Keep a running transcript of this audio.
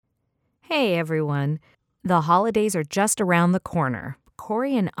Hey everyone. The holidays are just around the corner.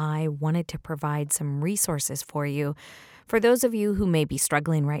 Corey and I wanted to provide some resources for you. For those of you who may be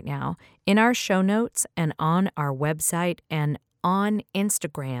struggling right now, in our show notes and on our website and on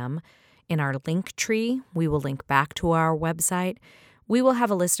Instagram, in our link tree, we will link back to our website. We will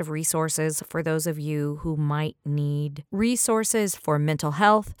have a list of resources for those of you who might need resources for mental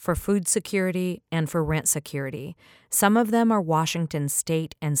health, for food security, and for rent security. Some of them are Washington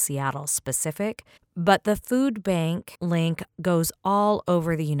State and Seattle specific, but the food bank link goes all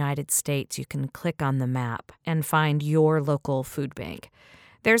over the United States. You can click on the map and find your local food bank.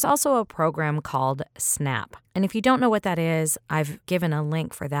 There's also a program called SNAP. And if you don't know what that is, I've given a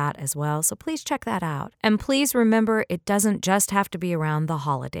link for that as well, so please check that out. And please remember, it doesn't just have to be around the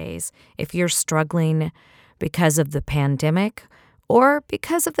holidays. If you're struggling because of the pandemic or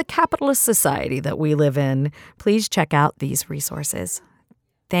because of the capitalist society that we live in, please check out these resources.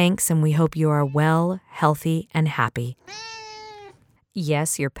 Thanks, and we hope you are well, healthy, and happy.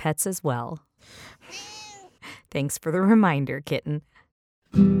 Yes, your pets as well. Thanks for the reminder, kitten.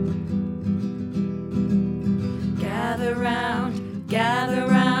 Gather round,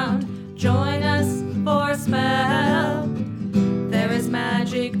 join us for a spell. There is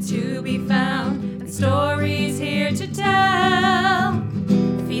magic to be found, and stories here to tell.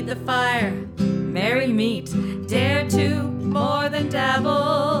 Feed the fire, merry meet, dare to more than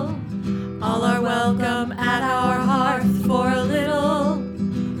dabble. All are welcome at our hearth for a little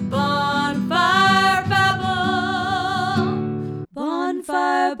bonfire babble.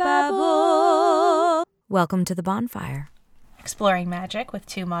 Bonfire babble. Welcome to the bonfire. Exploring Magic with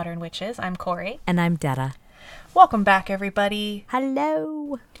Two Modern Witches. I'm Corey. And I'm Detta. Welcome back, everybody.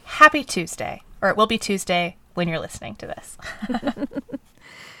 Hello. Happy Tuesday. Or it will be Tuesday when you're listening to this.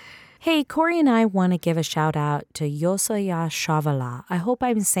 Hey, Corey and I want to give a shout out to Yosoya Shavala, I hope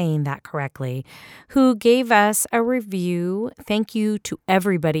I'm saying that correctly, who gave us a review. Thank you to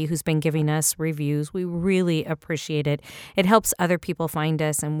everybody who's been giving us reviews. We really appreciate it. It helps other people find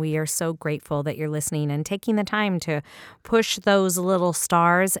us, and we are so grateful that you're listening and taking the time to push those little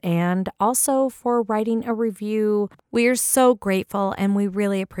stars, and also for writing a review. We are so grateful, and we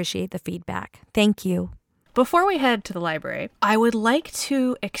really appreciate the feedback. Thank you. Before we head to the library, I would like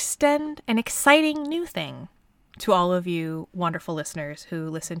to extend an exciting new thing to all of you wonderful listeners who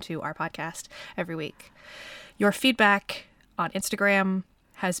listen to our podcast every week. Your feedback on Instagram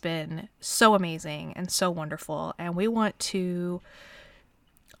has been so amazing and so wonderful, and we want to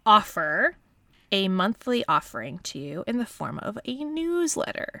offer a monthly offering to you in the form of a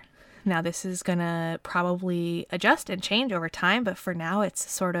newsletter. Now, this is going to probably adjust and change over time, but for now,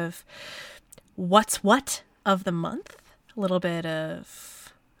 it's sort of what's what of the month. A little bit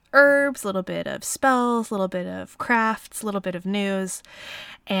of herbs, a little bit of spells, a little bit of crafts, a little bit of news.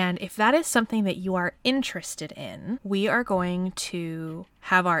 And if that is something that you are interested in, we are going to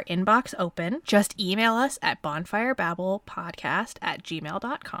have our inbox open. Just email us at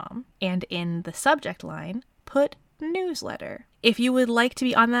bonfirebabblepodcast@gmail.com. And in the subject line, put newsletter. If you would like to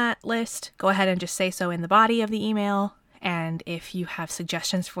be on that list, go ahead and just say so in the body of the email. And if you have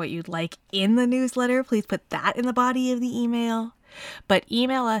suggestions for what you'd like in the newsletter, please put that in the body of the email. But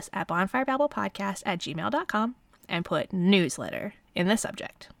email us at bonfirebabblepodcast@gmail.com and put newsletter in the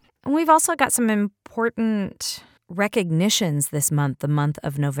subject. And we've also got some important recognitions this month, the month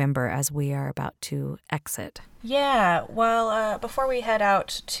of November, as we are about to exit. Yeah, well, before we head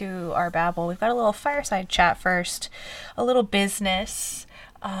out to our babble, we've got a little fireside chat first, a little business.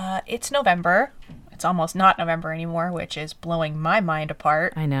 It's November. It's almost not November anymore, which is blowing my mind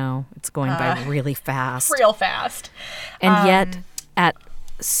apart. I know. It's going by really fast. Real fast. And yet at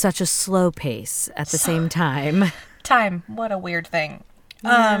such a slow pace at the same time. Time. What a weird thing.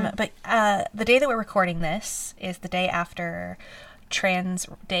 Yeah. But the day that we're recording this is the day after Trans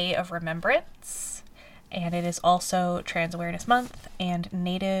Day of Remembrance. And it is also Trans Awareness Month and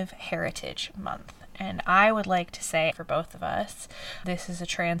Native Heritage Month. And I would like to say for both of us, this is a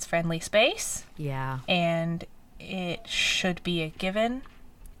trans-friendly space. Yeah. And it should be a given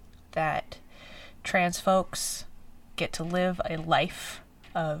that trans folks get to live a life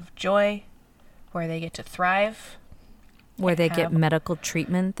of joy, where they get to thrive. Where they get medical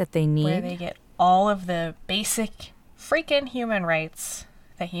treatment that they need. Where they get all of the basic freaking human rights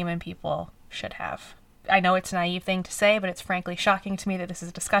that human people should have. I know it's a naive thing to say, but it's frankly shocking to me that this is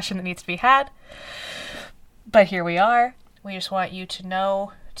a discussion that needs to be had. But here we are. We just want you to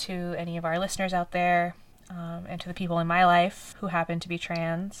know, to any of our listeners out there, and to the people in my life who happen to be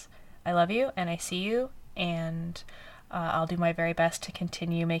trans, I love you and I see you, and I'll do my very best to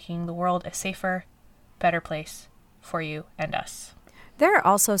continue making the world a safer, better place for you and us. There are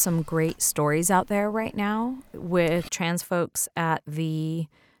also some great stories out there right now with trans folks at the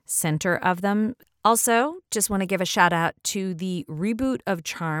center of them. Also, just want to give a shout out to the reboot of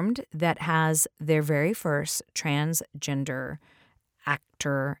Charmed that has their very first transgender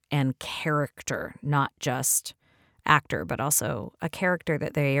actor and character, not just actor, but also a character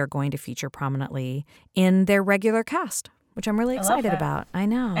that they are going to feature prominently in their regular cast, which I'm really excited about. I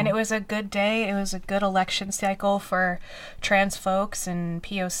know. And it was a good day. It was a good election cycle for trans folks and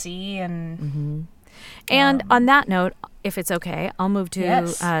POC and... And on that note, if it's okay, I'll move to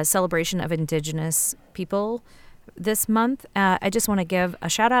Yes. celebration of Indigenous people this month. I just want to give a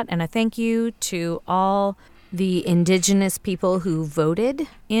shout out and a thank you to all the Indigenous people who voted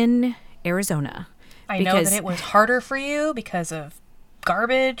in Arizona. I know that it was harder for you because of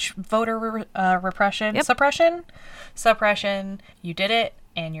garbage, voter repression, suppression. You did it,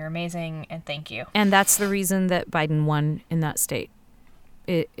 and you're amazing, and thank you. And that's the reason that Biden won in that state.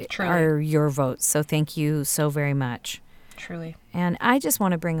 Truly. Are your votes. So thank you so very much. Truly. And I just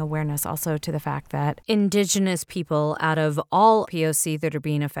want to bring awareness also to the fact that Indigenous people, out of all POC that are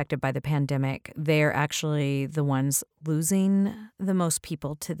being affected by the pandemic, they're actually the ones losing the most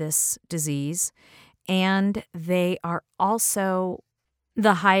people to this disease. And they are also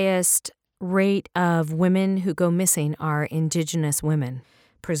the highest rate of women who go missing are Indigenous women,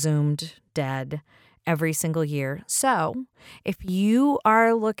 presumed dead every single year. So if you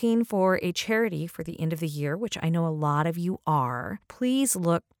are looking for a charity for the end of the year, which I know a lot of you are, please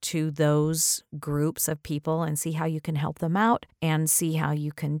look to those groups of people and see how you can help them out and see how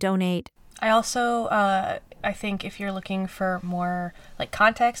you can donate. I also, I think if you're looking for more like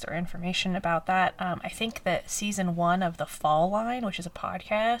context or information about that, I think that season 1 of The Fall Line, which is a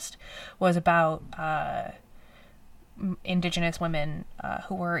podcast, was about Indigenous women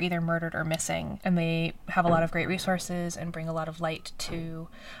who were either murdered or missing, and they have a lot of great resources and bring a lot of light to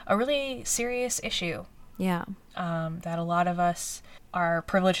a really serious issue. Yeah. That a lot of us are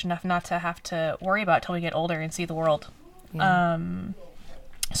privileged enough not to have to worry about till we get older and see the world. Yeah.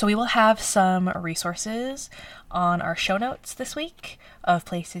 So we will have some resources on our show notes this week of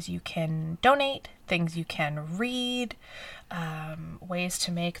places you can donate, things you can read, ways to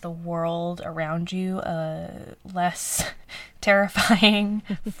make the world around you a less terrifying,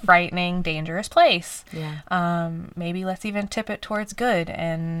 frightening, dangerous place. Yeah. Maybe let's even tip it towards good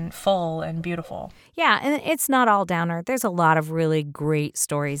and full and beautiful. Yeah, and it's not all downer. There's a lot of really great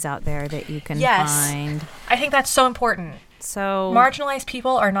stories out there that you can find. I think that's so important. So Marginalized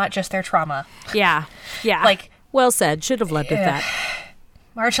people are not just their trauma. Yeah. Like, well said. Should have led with that.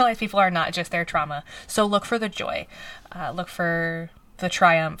 Marginalized people are not just their trauma. So look for the joy. Look for the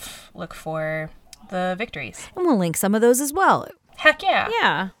triumph. Look for the victories. And we'll link some of those as well. Heck yeah.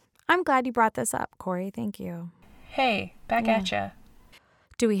 Yeah. I'm glad you brought this up, Corey. Thank you. Hey, back at ya.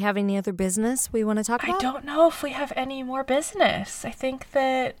 Do we have any other business we want to talk about? I don't know if we have any more business. I think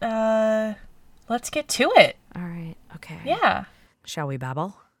that let's get to it. All right. Okay. Yeah. Shall we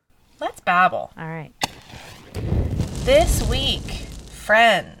babble? Let's babble. All right. This week,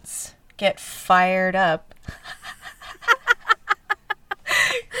 friends, get fired up.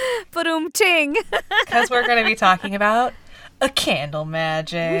 Ba-doom-ting. Because we're going to be talking about a candle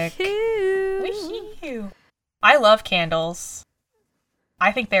magic. Woohoo. Woohoo. I love candles.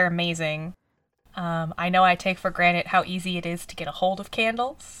 I think they're amazing. I know I take for granted how easy it is to get a hold of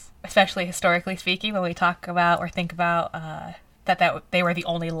candles, especially historically speaking, when we talk about or think about that they were the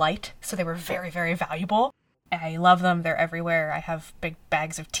only light, so they were very, very valuable. I love them. They're everywhere. I have big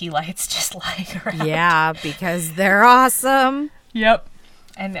bags of tea lights just lying around. Yeah, because they're awesome. Yep.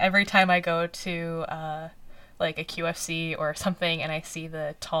 And every time I go to like a QFC or something and I see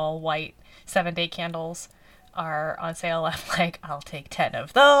the tall white 7-day candles are on sale, I'm like, I'll take 10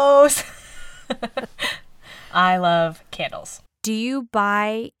 of those. I love candles. Do you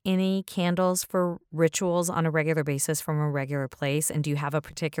buy any candles for rituals on a regular basis from a regular place? And do you have a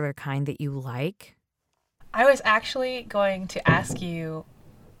particular kind that you like? I was actually going to ask you,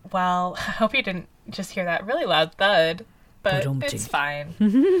 well, I hope you didn't just hear that really loud thud, but it's fine.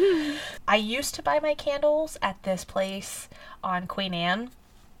 I used to buy my candles at this place on Queen Anne.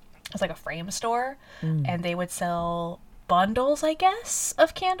 It was like a frame store, and they would sell bundles, I guess,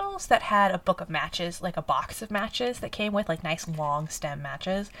 of candles that had a book of matches, like a box of matches that came with like nice long stem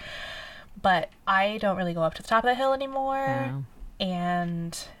matches. But I don't really go up to the top of the hill anymore. Wow.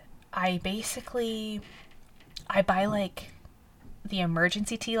 And I buy like the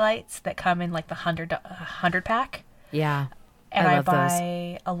emergency tea lights that come in like the 100 pack. Yeah. And I love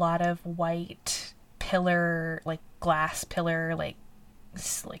buy a lot of white pillar, like glass pillar, like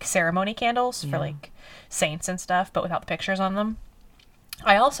ceremony candles for like saints and stuff, but without the pictures on them.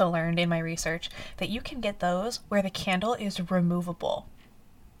 I also learned in my research that you can get those where the candle is removable.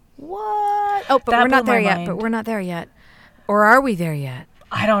 What? Oh, but That we're not blew there my yet. mind. But we're not there yet. Or are we there yet?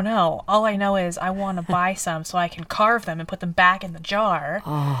 I don't know. All I know is I want to buy some so I can carve them and put them back in the jar.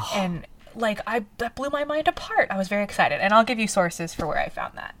 Oh. And that blew my mind apart. I was very excited. And I'll give you sources for where I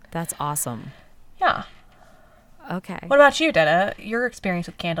found that. That's awesome. Yeah. Okay. What about you, Detta? Your experience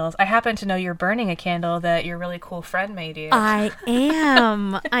with candles. I happen to know you're burning a candle that your really cool friend made you. I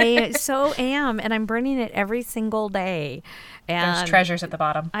am. I so am. And I'm burning it every single day. And There's treasures at the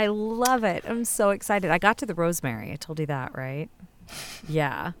bottom. I love it. I'm so excited. I got to the rosemary. I told you that, right?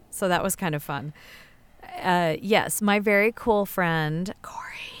 Yeah. So that was kind of fun. Yes, my very cool friend, Corey.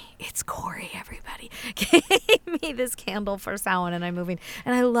 It's Corey, everybody. Gave me this candle for Samhain and I'm moving.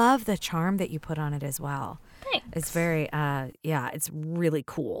 And I love the charm that you put on it as well. Thanks. It's very, it's really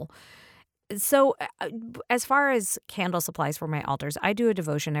cool. So as far as candle supplies for my altars, I do a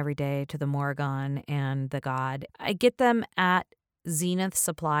devotion every day to the Morrigan and the god. I get them at Zenith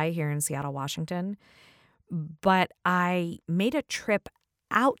Supply here in Seattle, Washington. But I made a trip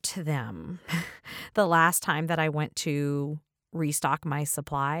out to them the last time that I went to restock my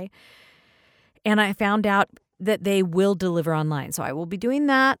supply. And I found out that they will deliver online. So I will be doing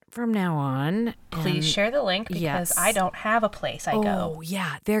that from now on. Please share the link because yes. I don't have a place I go. Oh,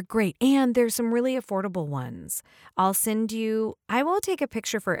 yeah, they're great. And there's some really affordable ones. I will take a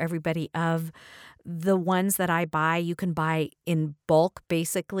picture for everybody of the ones that I buy. You can buy in bulk,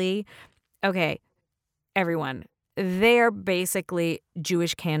 basically. Okay, everyone, they're basically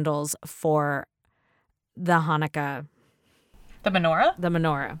Jewish candles for the Hanukkah. The menorah? The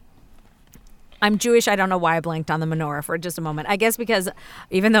menorah. I'm Jewish. I don't know why I blanked on the menorah for just a moment. I guess because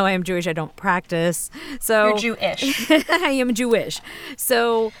even though I am Jewish, I don't practice. So You're Jewish. I am Jewish.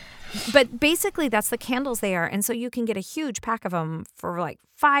 So, but basically that's the candles they are. And so you can get a huge pack of them for like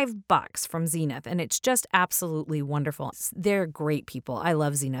 $5 from Zenith. And it's just absolutely wonderful. They're great people. I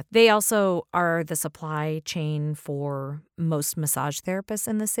love Zenith. They also are the supply chain for most massage therapists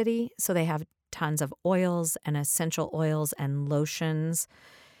in the city. So they have tons of oils and essential oils and lotions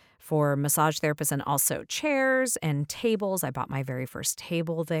for massage therapists and also chairs and tables. I bought my very first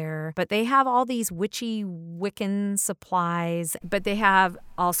table there. But they have all these witchy Wiccan supplies, but they have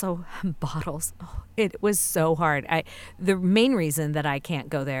also bottles. Oh, it was so hard. The main reason that I can't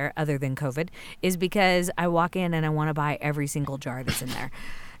go there, other than COVID, is because I walk in and I want to buy every single jar that's in there.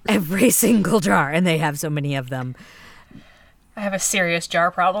 Every single jar. And they have so many of them. I have a serious jar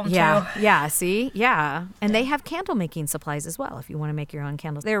problem, too. Yeah, see? Yeah. And they have candle making supplies as well if you want to make your own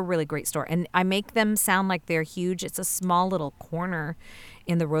candles. They're a really great store. And I make them sound like they're huge. It's a small little corner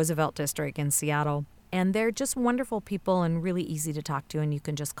in the Roosevelt District in Seattle. And they're just wonderful people and really easy to talk to, and you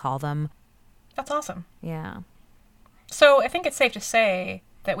can just call them. That's awesome. Yeah. So I think it's safe to say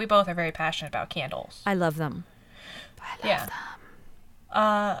that we both are very passionate about candles. I love them. I love them.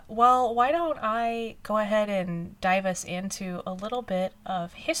 Well, why don't I go ahead and dive us into a little bit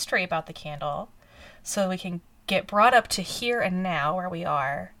of history about the candle so we can get brought up to here and now where we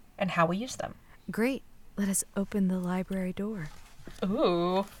are and how we use them. Great. Let us open the library door.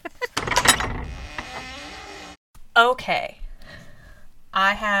 Ooh. Okay.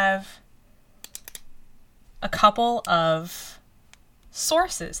 I have a couple of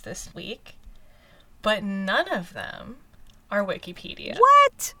sources this week, but none of them are Wikipedia.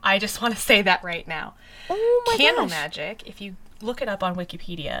 What? I just want to say that right now. Oh my Candle gosh. magic, if you look it up on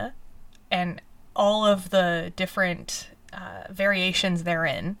Wikipedia and all of the different variations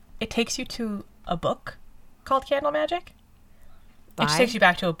therein, it takes you to a book called Candle Magic. It just takes you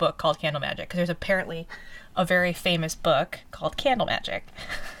back to a book called Candle Magic because there's apparently a very famous book called Candle Magic,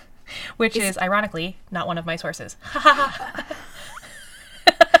 which is ironically not one of my sources.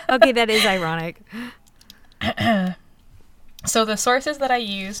 Okay, that is ironic. So the sources that I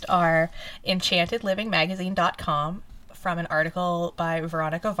used are enchantedlivingmagazine.com from an article by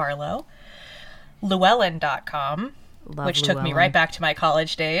Veronica Varlow, Llewellyn.com, Love which took me Llewellyn. right back to my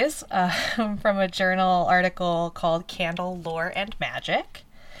college days, from a journal article called Candle Lore and Magic,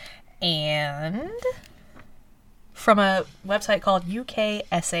 and from a website called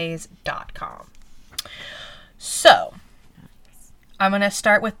ukessays.com. So, I'm going to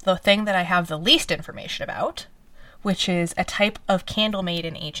start with the thing that I have the least information about, which is a type of candle made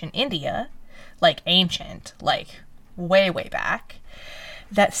in ancient India, like way, way back,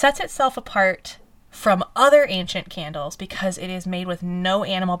 that sets itself apart from other ancient candles because it is made with no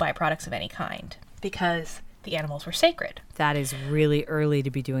animal byproducts of any kind, because the animals were sacred. That is really early to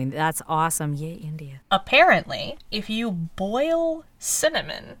be doing. That's awesome. Yay, India. Apparently, if you boil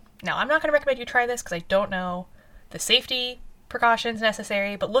cinnamon, now I'm not going to recommend you try this because I don't know the safety precautions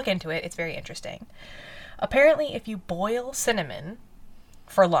necessary, but look into it. It's very interesting. Apparently, if you boil cinnamon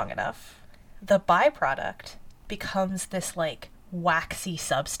for long enough, the byproduct becomes this like waxy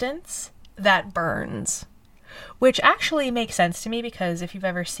substance that burns. Which actually makes sense to me because if you've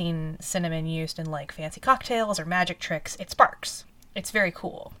ever seen cinnamon used in like fancy cocktails or magic tricks, it sparks. It's very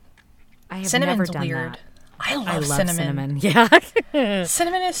cool. I have Cinnamon's never done weird. that. I love I love cinnamon. Yeah.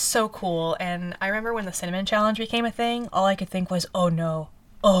 Cinnamon is so cool. And I remember when the cinnamon challenge became a thing, all I could think was, oh no.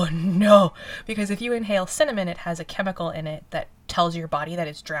 Oh no. Because if you inhale cinnamon, it has a chemical in it that tells your body that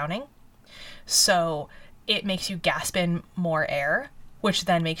it's drowning. So it makes you gasp in more air, which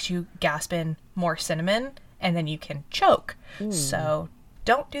then makes you gasp in more cinnamon, and then you can choke. Ooh. So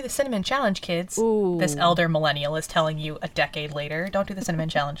don't do the cinnamon challenge, kids. Ooh. This elder millennial is telling you a decade later. Don't do the cinnamon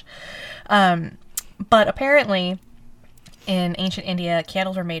challenge. But apparently, in ancient India,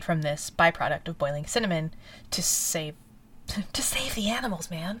 candles were made from this byproduct of boiling cinnamon to save the animals,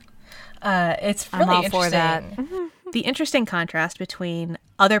 man. It's really I'm all interesting. for that. The interesting contrast between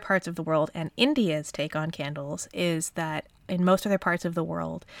other parts of the world and India's take on candles is that in most other parts of the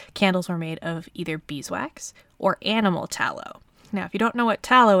world, candles were made of either beeswax or animal tallow. Now, if you don't know what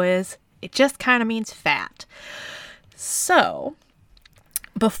tallow is, it just kind of means fat. So,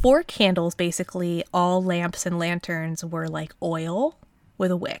 before candles, basically, all lamps and lanterns were like oil with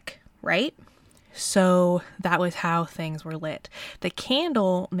a wick, right? So that was how things were lit. The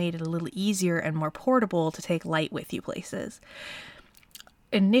candle made it a little easier and more portable to take light with you places.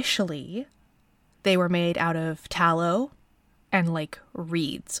 Initially, they were made out of tallow and like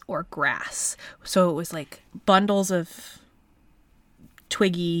reeds or grass. So it was like bundles of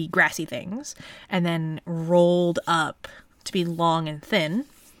twiggy, grassy things and then rolled up to be long and thin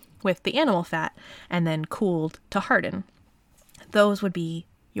with the animal fat and then cooled to harden. Those would be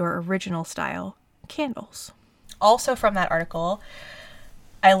your original style candles. Also from that article,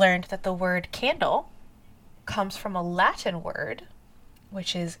 I learned that the word candle comes from a Latin word,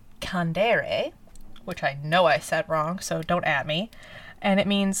 which is candere, which I know I said wrong, so don't at me. And it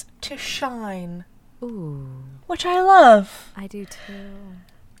means to shine. Ooh. Which I love. I do too.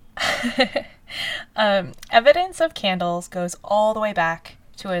 Evidence of candles goes all the way back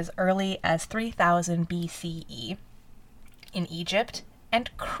to as early as 3000 BCE in Egypt and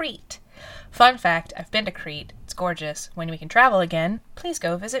Crete. Fun fact, I've been to Crete. It's gorgeous. When we can travel again, please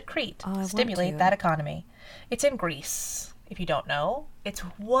go visit Crete. Oh, Stimulate that economy. It's in Greece. If you don't know, it's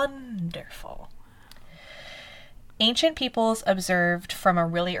wonderful. Ancient peoples observed from a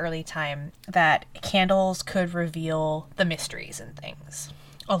really early time that candles could reveal the mysteries and things.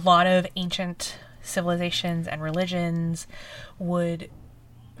 A lot of ancient civilizations and religions would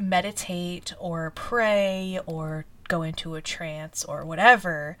meditate or pray or go into a trance or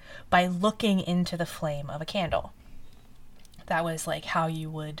whatever by looking into the flame of a candle. That was like how you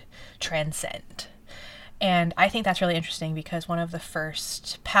would transcend. And I think that's really interesting because one of the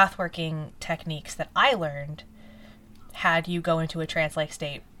first pathworking techniques that I learned had you go into a trance-like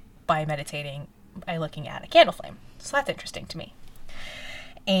state by meditating by looking at a candle flame. So that's interesting to me.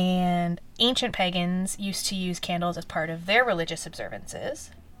 And ancient pagans used to use candles as part of their religious observances,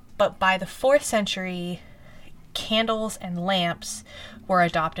 but by the 4th century, candles and lamps were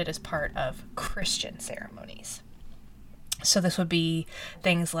adopted as part of Christian ceremonies. So this would be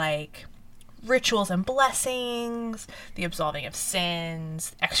things like rituals and blessings, the absolving of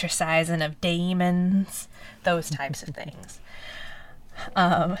sins, exorcising of demons, those types of things.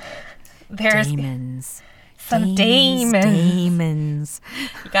 There's demons. Some demons. Demons.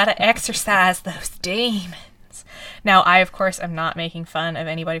 You gotta exorcise those demons. Now, I, of course, am not making fun of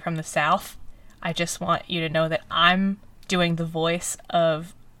anybody from the South. I just want you to know that I'm doing the voice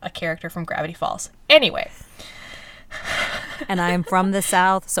of a character from Gravity Falls. Anyway. And I am from the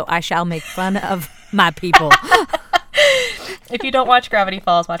South, so I shall make fun of my people. If you don't watch Gravity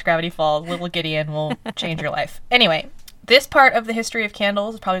Falls, watch Gravity Falls. Little Gideon will change your life. Anyway, this part of the history of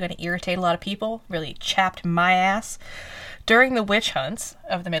candles is probably going to irritate a lot of people. Really chapped my ass. During the witch hunts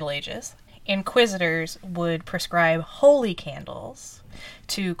of the Middle Ages, inquisitors would prescribe holy candles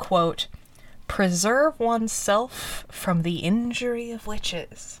to, quote, preserve oneself from the injury of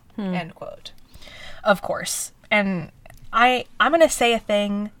witches, end quote. Of course. And I'm going to say a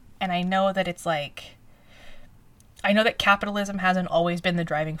thing, and I know that it's like, I know that capitalism hasn't always been the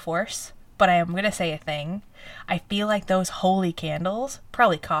driving force, but I am going to say a thing. I feel like those holy candles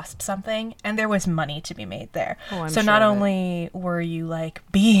probably cost something, and there was money to be made there. Oh, so not only were you like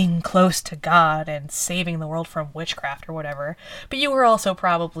being close to God and saving the world from witchcraft or whatever, but you were also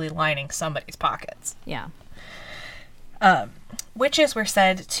probably lining somebody's pockets. Yeah. Witches were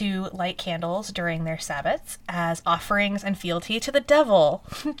said to light candles during their Sabbats as offerings and fealty to the devil,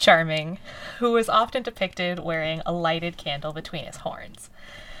 Charming, who was often depicted wearing a lighted candle between his horns.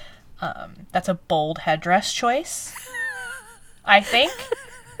 That's a bold headdress choice, I think.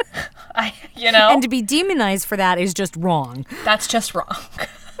 And to be demonized for that is just wrong. That's just wrong.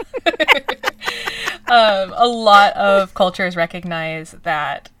 A lot of cultures recognize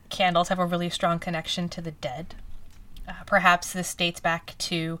that candles have a really strong connection to the dead. Perhaps this dates back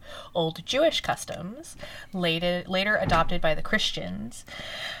to old Jewish customs, later adopted by the Christians.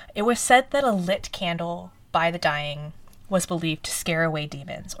 It was said that a lit candle by the dying was believed to scare away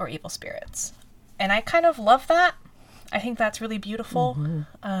demons or evil spirits. And I kind of love that. I think that's really beautiful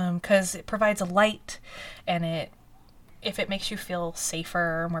because it provides a light, and if it makes you feel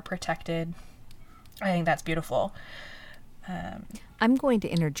safer, more protected, I think that's beautiful. I'm going to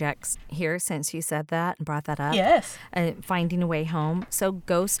interject here since you said that and brought that up. Yes. Finding a Way Home. So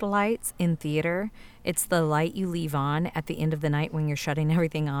ghost lights in theater, it's the light you leave on at the end of the night when you're shutting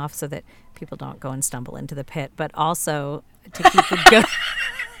everything off so that people don't go and stumble into the pit, but also to keep the ghost...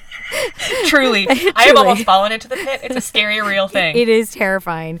 Truly. I have almost fallen into the pit. It's a scary, real thing. It is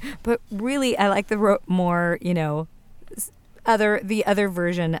terrifying. But really, I like the more, the other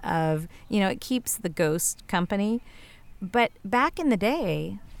version of, it keeps the ghost company. But back in the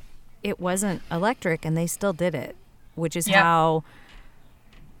day, it wasn't electric, and they still did it, which is how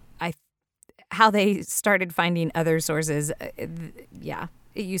they started finding other sources. It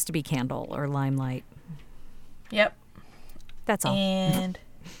used to be candle or limelight. Yep. That's all. And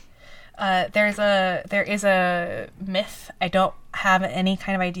there is a myth. I don't have any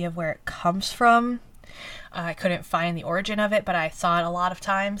kind of idea of where it comes from. I couldn't find the origin of it, but I saw it a lot of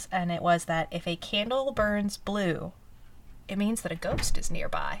times, and it was that if a candle burns blue, it means that a ghost is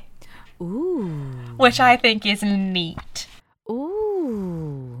nearby. Ooh. Which I think is neat.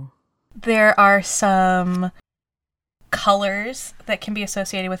 Ooh. There are some colors that can be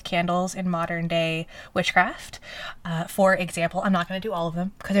associated with candles in modern day witchcraft. For example, I'm not going to do all of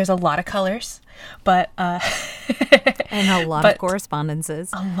them because there's a lot of colors, but and a lot of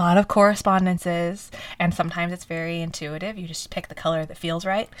correspondences. A lot of correspondences, and sometimes it's very intuitive. You just pick the color that feels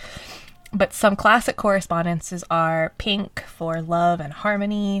right. But some classic correspondences are pink for love and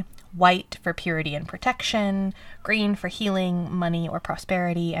harmony, white for purity and protection, green for healing, money, or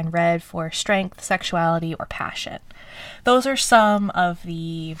prosperity, and red for strength, sexuality, or passion. Those are some of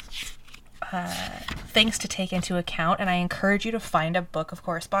the things to take into account, and I encourage you to find a book of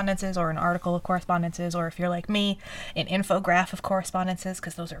correspondences or an article of correspondences, or if you're like me, an infograph of correspondences,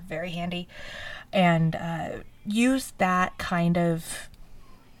 because those are very handy, and use that kind of,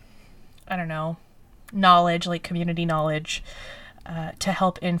 knowledge, like community knowledge, to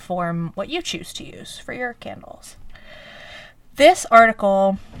help inform what you choose to use for your candles. This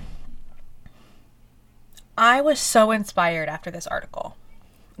article, I was so inspired after this article.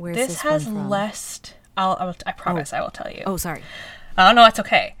 Where's this has one from? I promise I will tell you. Oh, sorry. Oh, no, it's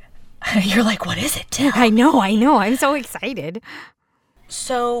okay. You're like, what is it, Tim? I know. I'm so excited.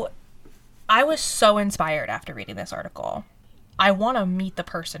 So I was so inspired after reading this article. I want to meet the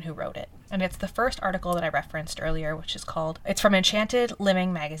person who wrote it. And it's the first article that I referenced earlier, which is it's from Enchanted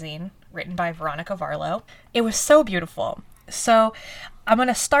Living magazine, written by Veronica Varlow. It was so beautiful. So I'm going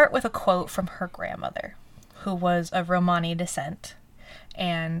to start with a quote from her grandmother, who was of Romani descent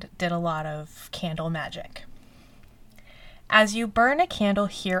and did a lot of candle magic. As you burn a candle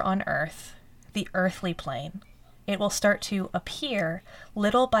here on earth, the earthly plane, it will start to appear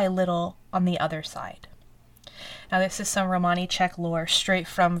little by little on the other side. Now, this is some Romani Czech lore straight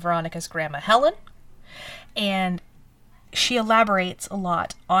from Veronica's grandma Helen, and she elaborates a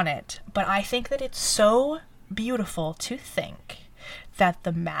lot on it, but I think that it's so beautiful to think that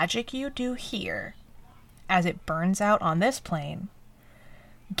the magic you do here, as it burns out on this plane,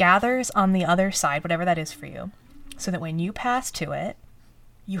 gathers on the other side, whatever that is for you, so that when you pass to it,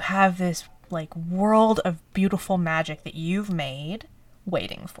 you have this world of beautiful magic that you've made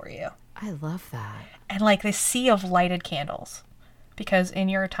waiting for you. I love that. And this sea of lighted candles, because in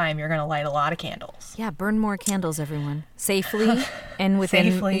your time you're going to light a lot of candles. Yeah, burn more candles, everyone, safely and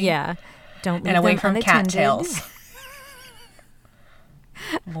within. Safely. Yeah, don't leave and away them from unattended. cattails.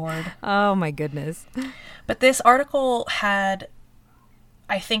 Lord. Oh my goodness. But this article had,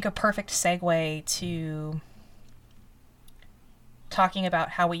 I think, a perfect segue to talking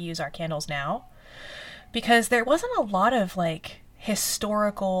about how we use our candles now, because there wasn't a lot of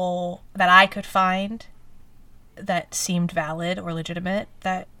historical that I could find that seemed valid or legitimate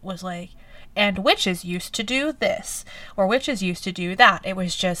that was like, and witches used to do this, or witches used to do that. It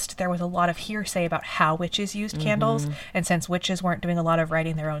was just, there was a lot of hearsay about how witches used candles. And since witches weren't doing a lot of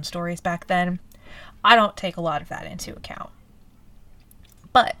writing their own stories back then, I don't take a lot of that into account.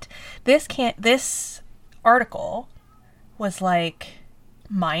 But this article was like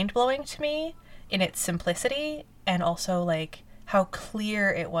mind-blowing to me in its simplicity, and also like how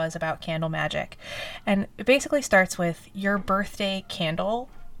clear it was about candle magic. And it basically starts with, your birthday candle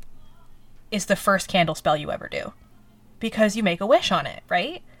is the first candle spell you ever do, because you make a wish on it,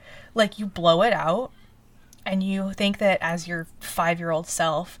 right? Like, you blow it out and you think that, as your 5-year-old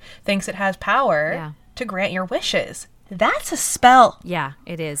self thinks it has power to grant your wishes. That's a spell. Yeah,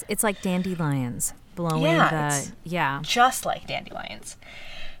 it is. It's like dandelions blowing just like dandelions.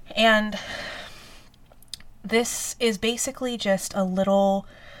 And this is basically just a little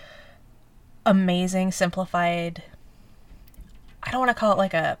amazing simplified, I don't want to call it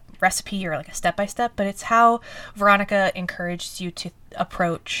like a recipe or like a step-by-step, but it's how Veronica encourages you to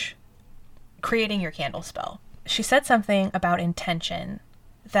approach creating your candle spell. She said something about intention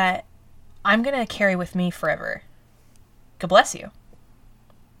that I'm going to carry with me forever. God bless you.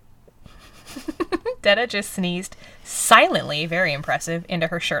 Detta just sneezed silently, very impressive, into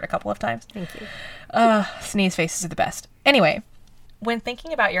her shirt a couple of times. Thank you. Sneeze faces are the best. Anyway, when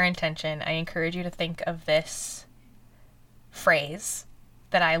thinking about your intention, I encourage you to think of this phrase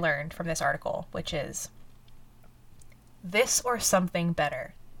that I learned from this article, which is, this or something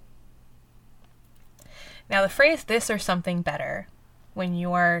better. Now, the phrase this or something better, when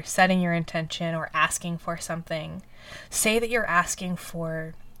you are setting your intention or asking for something, say that you're asking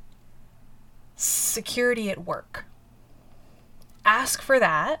for security at work. Ask for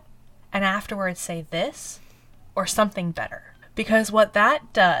that, and afterwards say this or something better. Because what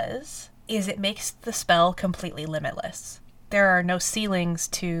that does is it makes the spell completely limitless. There are no ceilings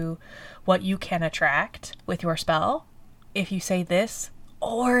to what you can attract with your spell if you say this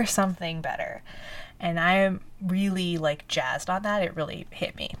or something better. And I'm really like jazzed on that. It really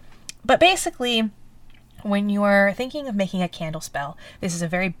hit me. But basically, when you are thinking of making a candle spell, this is a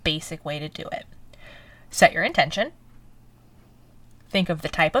very basic way to do it. Set your intention. Think of the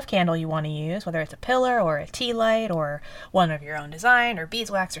type of candle you want to use, whether it's a pillar or a tea light or one of your own design or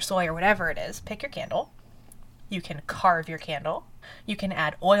beeswax or soy or whatever it is. Pick your candle. You can carve your candle. You can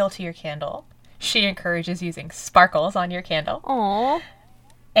add oil to your candle. She encourages using sparkles on your candle. Aww.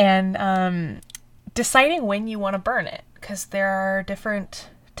 And deciding when you want to burn it, because there are different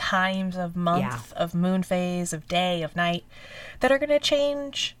times of month, of moon phase, of day, of night, that are going to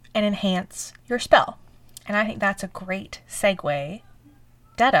change and enhance your spell. And I think that's a great segue.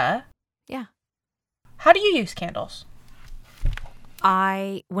 Detta. Yeah. How do you use candles?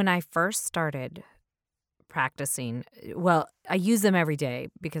 When I first started practicing, well, I use them every day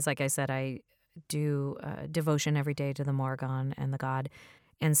because, like I said, I do devotion every day to the Morrigan and the god.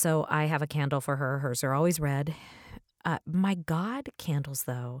 And so I have a candle for her. Hers are always red. My god candles,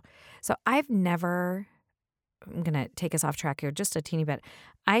 though. So I've never, I'm going to take us off track here just a teeny bit.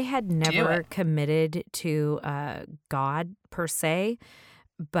 I had never committed to god per se,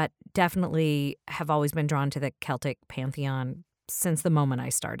 but definitely have always been drawn to the Celtic pantheon since the moment I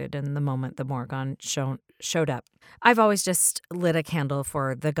started and the moment the Morrigan showed up. I've always just lit a candle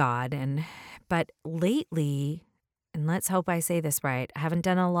for the god, but lately, and let's hope I say this right, I haven't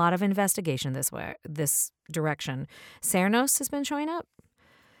done a lot of investigation this direction. Cernunnos has been showing up.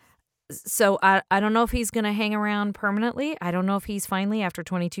 So I don't know if he's going to hang around permanently. I don't know if he's finally, after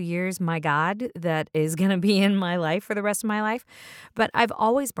 22 years, my god that is going to be in my life for the rest of my life. But I've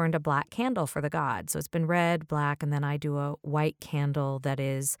always burned a black candle for the god. So it's been red, black, and then I do a white candle that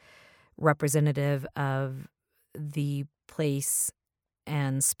is representative of the place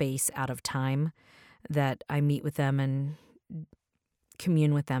and space out of time that I meet with them and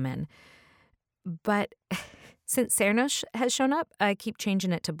commune with them in. But since Cernunnos has shown up, I keep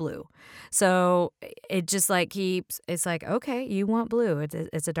changing it to blue. So it just like it's like, okay, you want blue.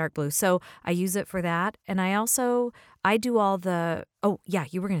 It's a dark blue. So I use it for that. And I do all the, oh yeah,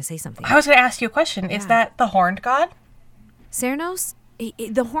 you were going to say something. I was going to ask you a question. Yeah. Is that the horned god? Cernunnos,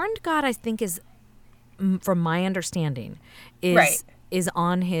 the horned god, I think is, from my understanding, is right. is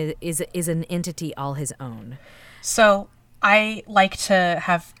an entity all his own. So I like to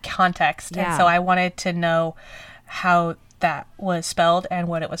have context, and so I wanted to know how that was spelled and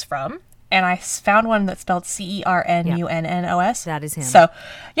what it was from. and I found one that's spelled Cernunnos. That is him. So,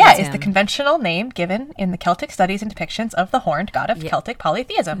 yeah, That's is him. the conventional name given in the Celtic studies and depictions of the horned god of Celtic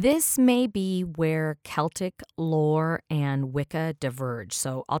polytheism. This may be where Celtic lore and Wicca diverge,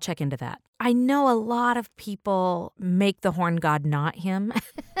 so I'll check into that. I know a lot of people make the horned god not him.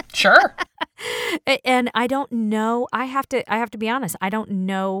 Sure. And I don't know, I have to be honest, I don't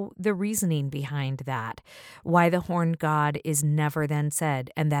know the reasoning behind that, why the horned god is never then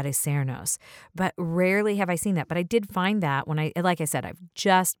said, and that is Cernunnos. But rarely have I seen that. But I did find that when like I said, I've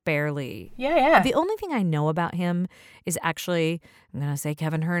just barely. Yeah. The only thing I know about him is actually, I'm going to say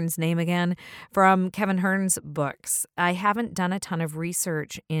Kevin Hearn's name again, from Kevin Hearn's books. I haven't done a ton of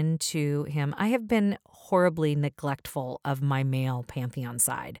research into him. I have been horribly neglectful of my male pantheon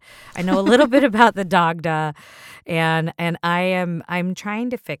side. I know a little bit about the Dagda, and I'm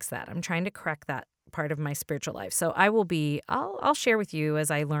trying to fix that. I'm trying to correct that part of my spiritual life. So I'll share with you as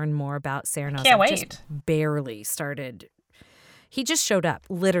I learn more about Cernunnos. Can't I've wait. just barely started. He just showed up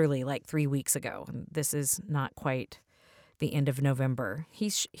literally like 3 weeks ago. And this is not quite the end of November. He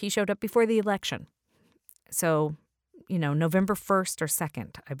showed up before the election. So, November 1st or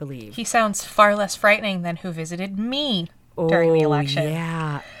 2nd, I believe. He sounds far less frightening than who visited me during the election.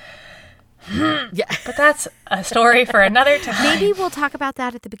 Yeah. Yeah. But that's a story for another time. Maybe we'll talk about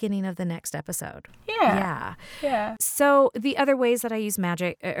that at the beginning of the next episode. Yeah. So the other ways that I use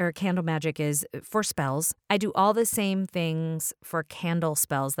magic or candle magic is for spells. I do all the same things for candle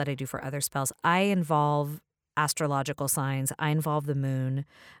spells that I do for other spells. I involve astrological signs. I involve the moon.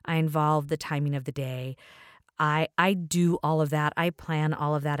 I involve the timing of the day. I do all of that. I plan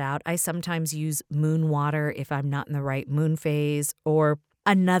all of that out. I sometimes use moon water if I'm not in the right moon phase, or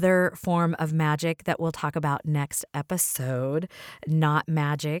another form of magic that we'll talk about next episode, not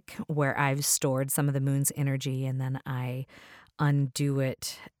magic, where I've stored some of the moon's energy and then I undo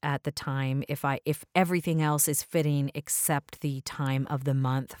it at the time if everything else is fitting except the time of the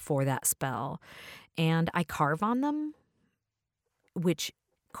month for that spell. And I carve on them, which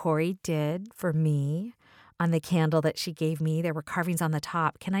Corey did for me. On the candle that she gave me, there were carvings on the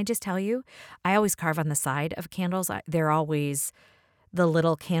top. Can I just tell you, I always carve on the side of candles. They're always the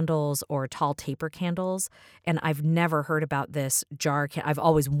little candles or tall taper candles. And I've never heard about this jar. I've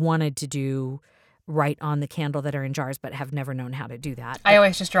always wanted to do right on the candle that are in jars, but have never known how to do that. I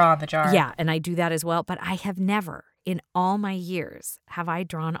always just draw on the jar. Yeah, and I do that as well. But I have never, in all my years, have I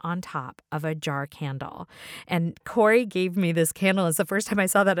drawn on top of a jar candle. And Corey gave me this candle. It's the first time I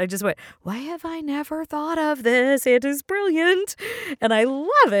saw that. I just went, why have I never thought of this? It is brilliant. And I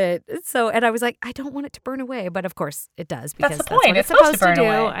love it. And I was like, I don't want it to burn away. But of course it does. Because that's the point. What It's supposed to burn do.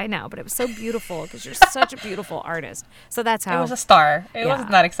 away. I know, but it was so beautiful because you're such a beautiful artist. So that's how. It was a star. It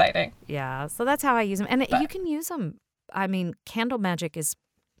wasn't that exciting. Yeah. So that's how I use them. And you can use them. I mean, candle magic is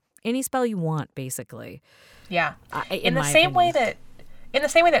any spell you want, basically. Yeah. In the same way that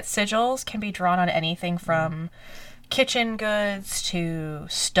sigils can be drawn on anything from kitchen goods to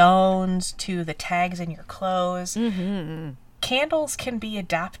stones to the tags in your clothes. Mm-hmm. Candles can be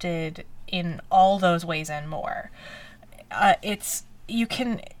adapted in all those ways and more. It's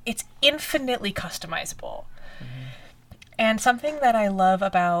infinitely customizable. Mm-hmm. And something that I love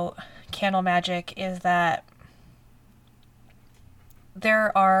about candle magic is that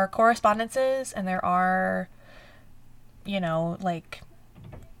there are correspondences and there are, like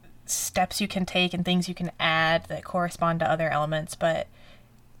steps you can take and things you can add that correspond to other elements. But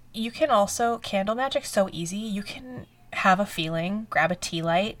you can also, candle magic's so easy. You can have a feeling, grab a tea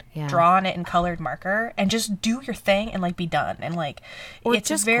light, draw on it in colored marker, and just do your thing and be done. And or it's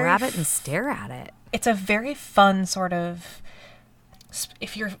just grab it and stare at it. It's a very fun sort of.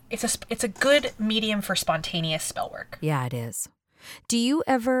 It's a good medium for spontaneous spell work. Yeah, it is. Do you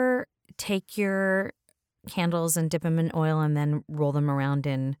ever take your candles and dip them in oil and then roll them around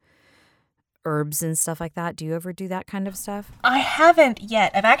in herbs and stuff like that? Do you ever do that kind of stuff? I haven't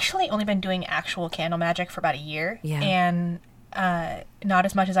yet. I've actually only been doing actual candle magic for about a year. Yeah. And not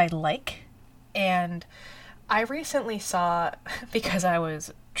as much as I'd like. And I recently saw, because I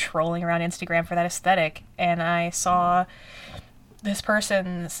was trolling around Instagram for that aesthetic, and I saw this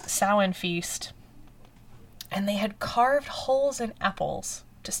person's Samhain feast, and they had carved holes in apples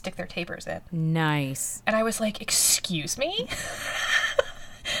to stick their tapers in. Nice. And I was like, excuse me?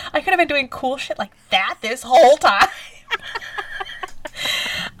 I could have been doing cool shit like that this whole time.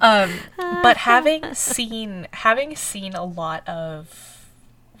 But having seen a lot of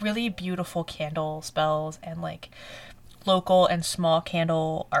really beautiful candle spells and local and small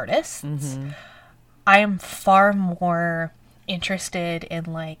candle artists, I am far more interested in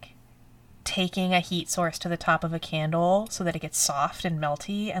taking a heat source to the top of a candle so that it gets soft and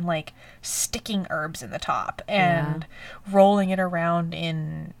melty, and like sticking herbs in the top and rolling it around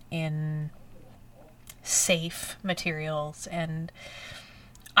in safe materials. And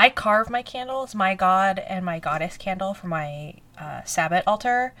I carve my candles, my god and my goddess candle for my Sabbath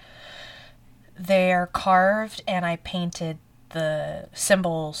altar. They're carved, and I painted the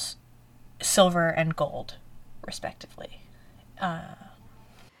symbols silver and gold, respectively. I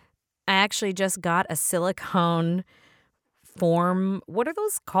actually just got a silicone form. What are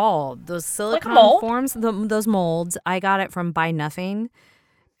those called? Those silicone forms? Those molds. I got it from Buy Nothing.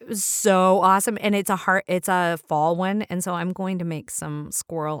 It was so awesome. And it's a fall one. And so I'm going to make some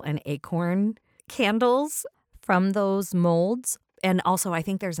squirrel and acorn candles from those molds. And also, I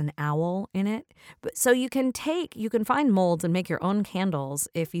think there's an owl in it. But so you can find molds and make your own candles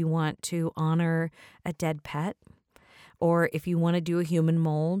if you want to honor a dead pet, or if you want to do a human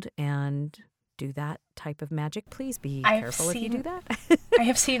mold and do that type of magic. Please be careful if you do that. I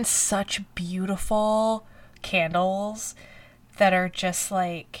have seen such beautiful candles that are just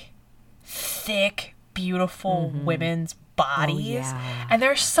like thick, beautiful women's bodies. Oh, yeah. And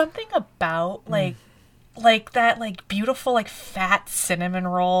there's something about like that, like beautiful, like fat cinnamon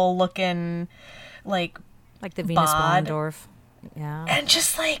roll looking, like the Venus bod. Willendorf. Yeah. And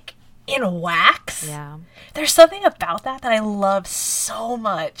just like in wax. Yeah. There's something about that I love so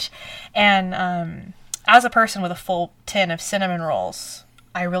much. And as a person with a full tin of cinnamon rolls,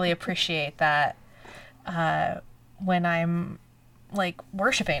 I really appreciate that when I'm like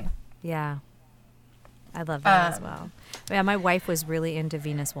worshiping. Yeah. I love that as well. Yeah, my wife was really into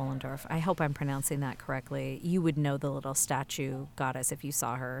Venus Willendorf. I hope I'm pronouncing that correctly. You would know the little statue goddess if you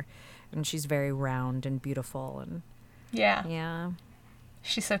saw her. And she's very round and beautiful. And yeah.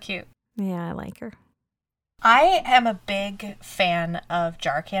 She's so cute. Yeah, I like her. I am a big fan of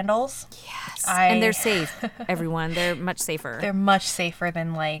jar candles. Yes. And they're safe, everyone. They're much safer. They're much safer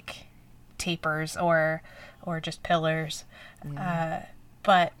than like tapers or just pillars.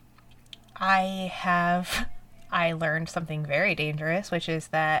 But I learned something very dangerous, which is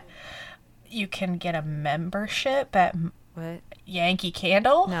that you can get a membership at Yankee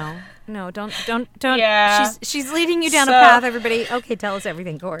Candle. No, don't. Yeah. She's leading you down a path, everybody. Okay, tell us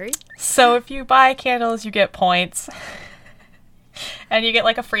everything, Corey. So if you buy candles, you get points. And you get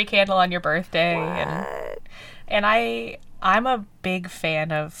like a free candle on your birthday. What? And I'm a big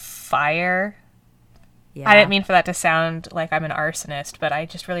fan of fire. Yeah. I didn't mean for that to sound like I'm an arsonist, but I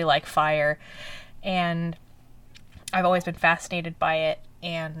just really like fire. And I've always been fascinated by it.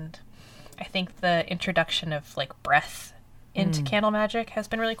 And I think the introduction of like breath into candle magic has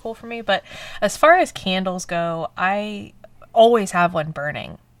been really cool for me. But as far as candles go, I always have one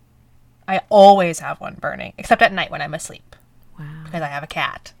burning. Except at night when I'm asleep. Wow. Because I have a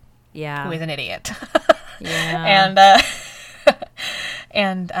cat. Yeah. Who is an idiot. Yeah.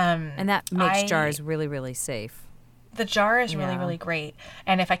 And that makes jars really, really safe. The jar is really, really great.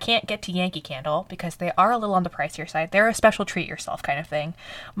 And if I can't get to Yankee Candle, because they are a little on the pricier side, they're a special treat yourself kind of thing,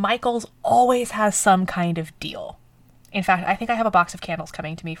 Michael's always has some kind of deal. In fact, I think I have a box of candles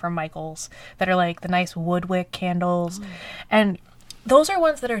coming to me from Michael's that are like the nice woodwick candles. And those are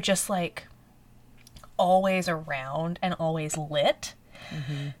ones that are just like always around and always lit.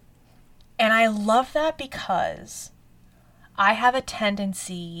 And I love that because I have a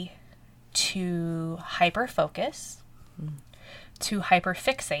tendency to hyper-focus, to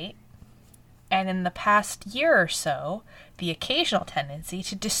hyper-fixate, and in the past year or so, the occasional tendency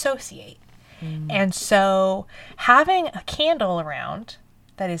to dissociate. And so having a candle around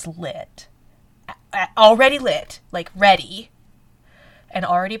that is lit, already lit, like ready, and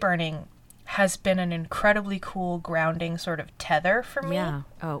already burning, has been an incredibly cool grounding sort of tether for me. Yeah.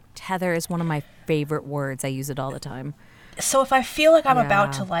 Oh, tether is one of my favorite words. I use it all the time. So if I feel like I'm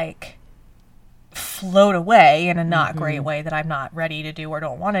about to like float away in a not great way that I'm not ready to do or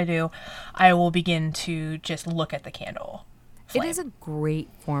don't want to do, I will begin to just look at the candle flame. It is a great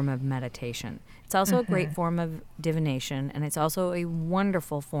form of meditation. It's also a great form of divination, and it's also a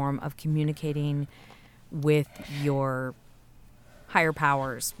wonderful form of communicating with your higher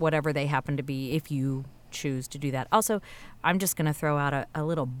powers, whatever they happen to be, if you choose to do that. Also, I'm just going to throw out a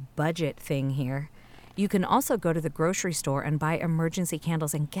little budget thing here. You can also go to the grocery store and buy emergency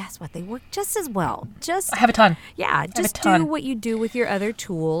candles, and guess what? They work just as well. I have a ton. Yeah, just do what you do with your other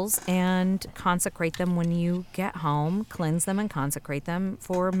tools and consecrate them when you get home. Cleanse them and consecrate them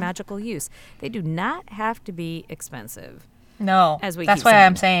for magical use. They do not have to be expensive. No, that's why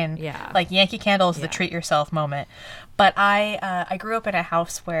I'm saying, yeah, like Yankee Candle is the treat yourself moment. But I grew up in a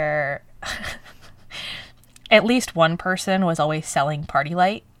house where at least one person was always selling party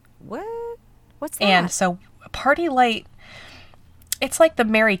light. What? What's that? And so Party Light, it's like the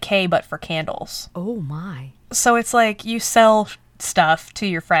Mary Kay, but for candles. Oh, my. So it's like you sell stuff to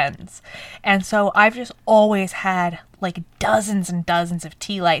your friends. And so I've just always had like dozens and dozens of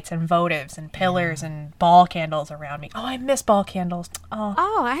tea lights and votives and pillars and ball candles around me. Oh, I miss ball candles.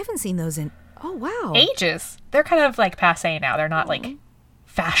 Oh, I haven't seen those in, oh, wow. Ages. They're kind of like passe now. They're not like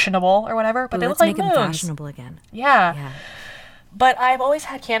fashionable or whatever, but they look like let's make moons. them fashionable again. Yeah. But I've always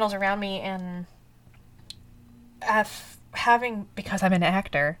had candles around me, and because I'm an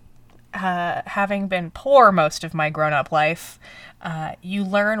actor, having been poor most of my grown-up life, you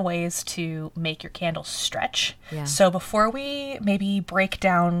learn ways to make your candles stretch. Yeah. So before we maybe break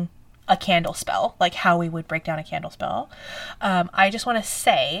down a candle spell, like how we would break down a candle spell, I just want to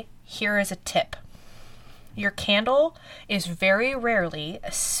say, here is a tip. Your candle is very rarely,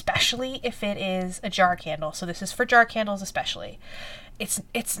 especially if it is a jar candle, so this is for jar candles especially,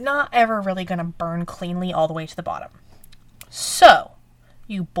 it's not ever really going to burn cleanly all the way to the bottom. So,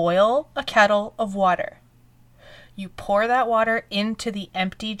 you boil a kettle of water. You pour that water into the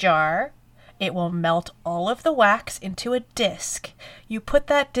empty jar. It will melt all of the wax into a disc. You put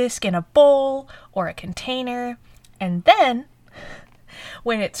that disc in a bowl or a container, and then,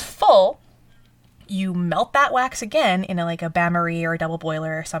 when it's full, you melt that wax again in a bain-marie or a double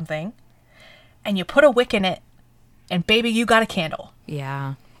boiler or something, and you put a wick in it, and baby, you got a candle.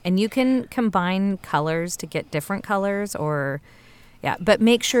 Yeah. And you can combine colors to get different colors but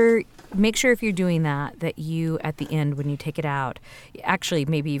make sure if you're doing that you, at the end, when you take it out, actually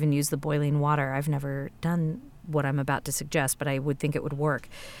maybe even use the boiling water. I've never done what I'm about to suggest, but I would think it would work,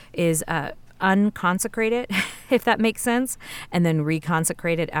 is unconsecrate it, if that makes sense, and then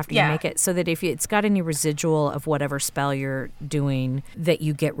reconsecrate it after you make it, so that if it's got any residual of whatever spell you're doing, that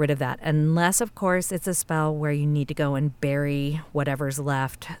you get rid of that. Unless, of course, it's a spell where you need to go and bury whatever's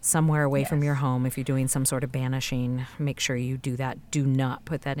left somewhere away from your home. If you're doing some sort of banishing, make sure you do that. Do not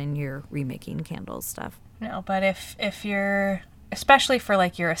put that in your remaking candles stuff. No, but if you're, especially for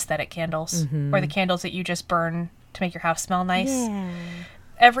like your aesthetic candles, or the candles that you just burn to make your house smell nice,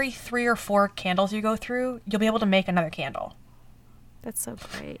 every 3 or 4 candles you go through, you'll be able to make another candle. That's so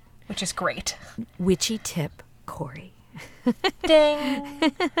great. Which is great. Witchy tip, Corey.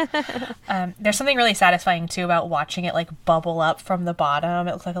 Ding! There's something really satisfying, too, about watching it bubble up from the bottom.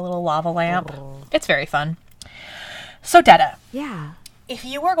 It looks like a little lava lamp. It's very fun. So, Detta. Yeah. If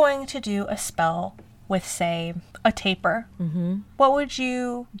you were going to do a spell with, say, a taper, what would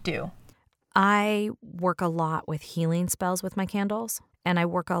you do? I work a lot with healing spells with my candles, and I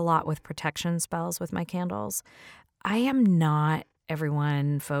work a lot with protection spells with my candles. I am not,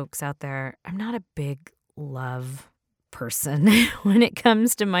 everyone, folks out there, I'm not a big love person when it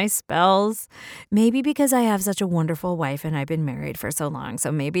comes to my spells. Maybe because I have such a wonderful wife and I've been married for so long.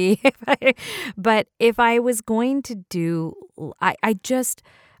 So maybe but if I was going to do, I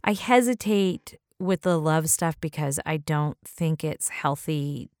hesitate with the love stuff because I don't think it's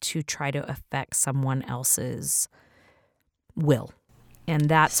healthy to try to affect someone else's will. And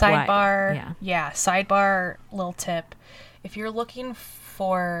that's sidebar. Sidebar little tip. If you're looking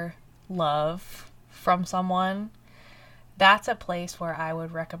for love from someone, that's a place where I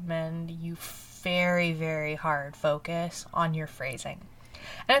would recommend you very, very hard focus on your phrasing.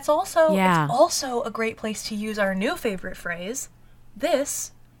 And it's also a great place to use our new favorite phrase,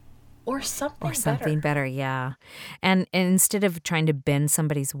 this or something better, yeah. And instead of trying to bend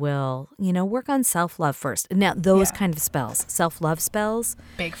somebody's will, work on self-love first. Now, those kind of spells, self-love spells.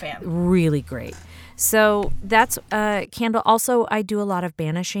 Big fan. Really great. So that's candle. Also, I do a lot of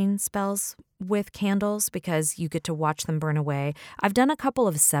banishing spells with candles because you get to watch them burn away. I've done a couple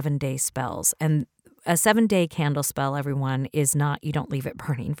of 7-day spells, and a 7-day candle spell, everyone, is not, you don't leave it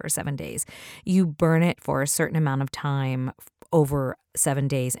burning for 7 days. You burn it for a certain amount of time over 7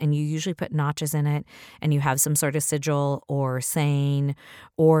 days, and you usually put notches in it, and you have some sort of sigil or saying,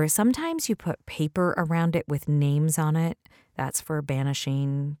 or sometimes you put paper around it with names on it. That's for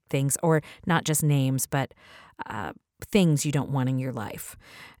banishing things, or not just names, but things you don't want in your life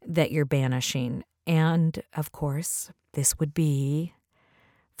that you're banishing. And of course, this would be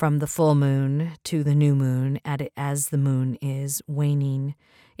from the full moon to the new moon as the moon is waning,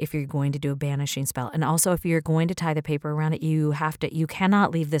 if you're going to do a banishing spell. And also, if you're going to tie the paper around it, you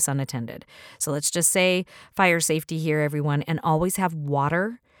cannot leave this unattended. So let's just say fire safety here, everyone, and always have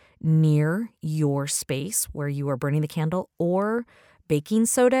water near your space where you are burning the candle, or baking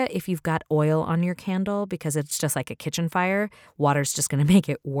soda if you've got oil on your candle, because it's just like a kitchen fire. Water's just going to make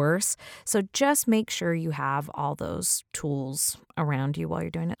it worse. So just make sure you have all those tools around you while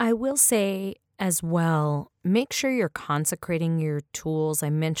you're doing it. I will say, as well, make sure you're consecrating your tools.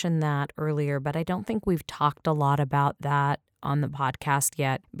 I mentioned that earlier, but I don't think we've talked a lot about that on the podcast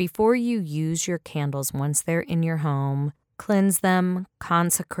yet. Before you use your candles, once they're in your home, cleanse them,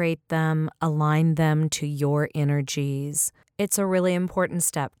 consecrate them, align them to your energies. It's a really important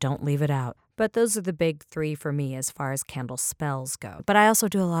step. Don't leave it out. But those are the big 3 for me as far as candle spells go. But I also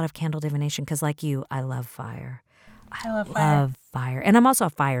do a lot of candle divination because, like you, I love fire. I love fire. And I'm also a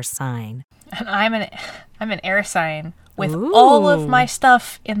fire sign. And I'm an air sign with all of my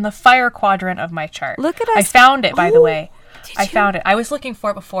stuff in the fire quadrant of my chart. Look at us. I found it, by the way. I found it. I was looking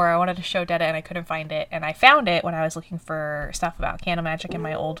for it before. I wanted to show Detta and I couldn't find it. And I found it when I was looking for stuff about candle magic in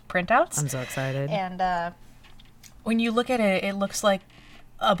my old printouts. I'm so excited. And when you look at it, it looks like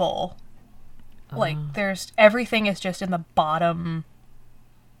a bowl. Like everything is just in the bottom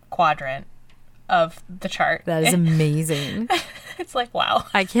quadrant of the chart. That is amazing. It's like, wow.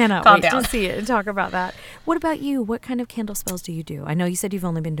 I cannot Calm wait down. to see it and talk about that. What about you? What kind of candle spells do you do? I know you said you've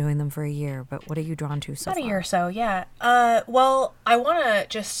only been doing them for a year, but what are you drawn to so far? About a year or so, yeah. Well, I want to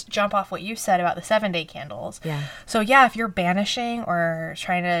just jump off what you said about the 7-day candles. Yeah. So yeah, if you're banishing or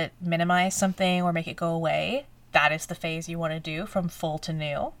trying to minimize something or make it go away, that is the phase you want to do from full to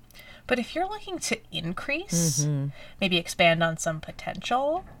new. But if you're looking to increase, maybe expand on some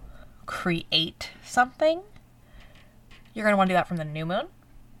potential, create something, you're going to want to do that from the new moon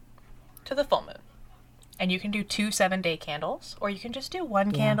to the full moon. And you can do 2 7-day candles, or you can just do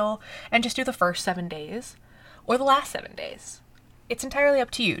one candle and just do the first 7 days or the last 7 days. It's entirely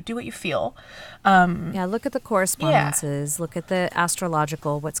up to you. Do what you feel. Look at the correspondences. Look at the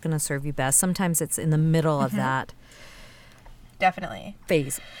astrological, what's going to serve you best. Sometimes it's in the middle of that Definitely.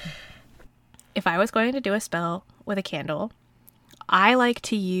 phase. If I was going to do a spell with a candle, I like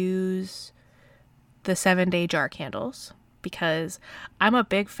to use the 7-day jar candles because I'm a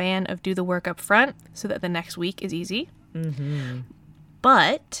big fan of do the work up front so that the next week is easy.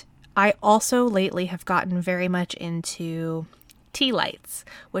 But I also lately have gotten very much into tea lights,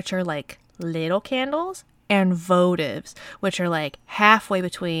 which are like little candles, and votives, which are like halfway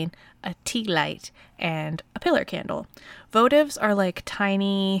between a tea light and a pillar candle. Votives are like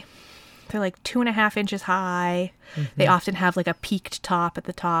tiny. They're like 2.5 inches high. They often have like a peaked top at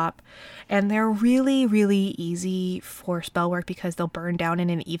the top. And they're really, really easy for spell work because they'll burn down in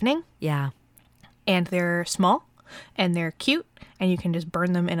an evening. Yeah. And they're small and they're cute. And you can just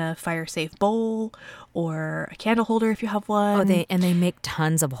burn them in a fire-safe bowl or a candle holder if you have one. They make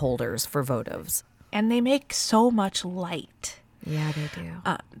tons of holders for votives. And they make so much light. Yeah, they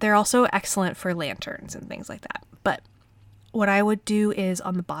do. They're also excellent for lanterns and things like that. But what I would do is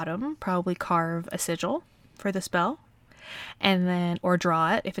on the bottom, probably carve a sigil for the spell, and then, or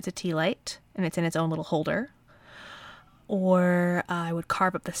draw it if it's a tea light and it's in its own little holder. Or I would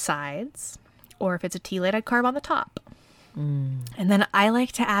carve up the sides, or if it's a tea light, I'd carve on the top. And then I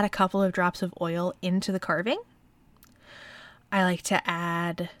like to add a couple of drops of oil into the carving. I like to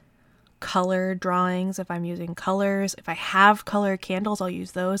add color drawings if I'm using colors. If I have color candles, I'll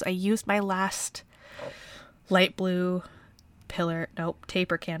use those. I used my last light blue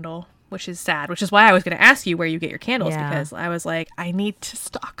taper candle, which is sad, which is why I was going to ask you where you get your candles, because I was like, I need to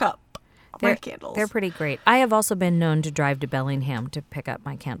stock up my candles. They're pretty great. I have also been known to drive to Bellingham to pick up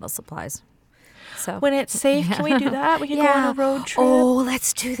my candle supplies. So when it's safe, can we do that? We can go on a road trip. Oh,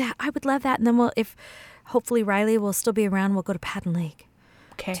 let's do that. I would love that. And then if hopefully Riley will still be around, we'll go to Patton Lake.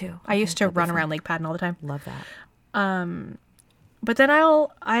 Okay. Too. I used to run around Lake Patton all the time. Love that. But then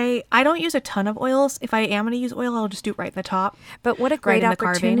I don't use a ton of oils. If I am going to use oil, I'll just do it right in the top. But what a great in the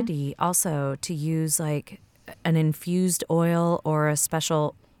carving. opportunity also to use like an infused oil or a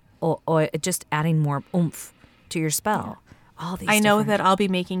special oil, just adding more oomph to your spell. All these I know that I'll be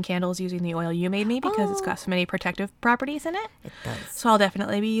making candles using the oil you made me because it's got so many protective properties in it. It does. So I'll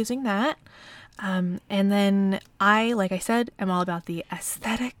definitely be using that. And then like I said, am all about the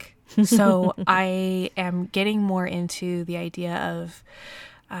aesthetic. So I am getting more into the idea of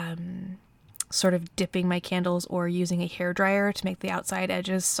sort of dipping my candles or using a hairdryer to make the outside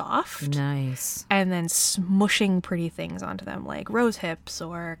edges soft. Nice. And then smushing pretty things onto them like rose hips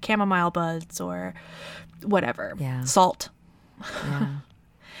or chamomile buds or whatever. Yeah. Salt.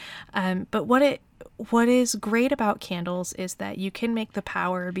 Yeah. But what is great about candles is that you can make the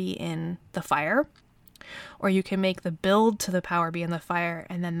power be in the fire, or you can make the build to the power be in the fire,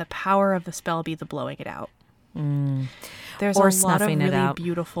 and then the power of the spell be the blowing it out. There's Or a lot of snuffing it really out.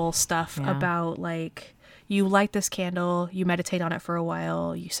 beautiful stuff Yeah. about like you light this candle, you meditate on it for a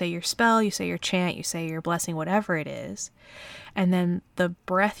while, you say your spell, you say your chant, you say your blessing, whatever it is, and then the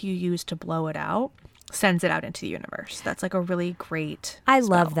breath you use to blow it out sends it out into the universe. That's like a really great I spell.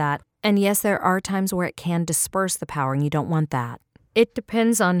 love that. And yes, there are times where it can disperse the power, and you don't want that. It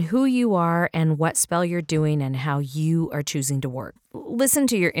depends on who you are and what spell you're doing and how you are choosing to work. Listen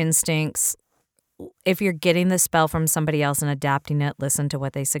to your instincts. If you're getting the spell from somebody else and adapting it, listen to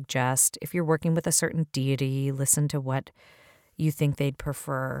what they suggest. If you're working with a certain deity, listen to what you think they'd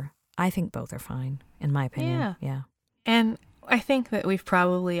prefer. I think both are fine, in my opinion. Yeah. And I think that we've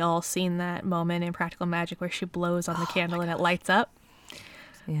probably all seen that moment in Practical Magic where she blows on the candle and it lights up.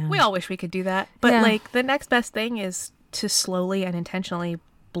 Yeah. We all wish we could do that. But Yeah. like the next best thing is to slowly and intentionally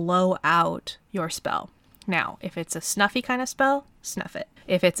blow out your spell. Now, if it's a snuffy kind of spell, snuff it.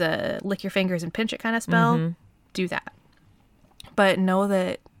 If it's a lick your fingers and pinch it kind of spell, do that. But know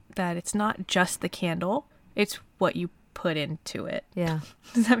that it's not just the candle, it's what you put into it. Yeah.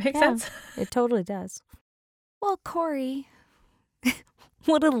 Does that make sense? It totally does. Well, Corey,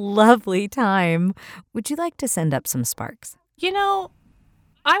 what a lovely time. Would you like to send up some sparks? You know,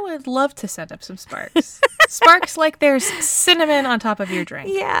 I would love to send up some sparks. Sparks like there's cinnamon on top of your drink.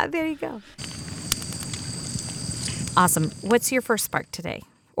 Yeah, there you go. Awesome. What's your first spark today?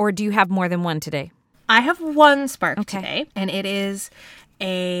 Or do you have more than one today? I have one spark Okay. today, and it is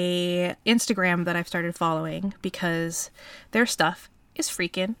a Instagram that I've started following because their stuff is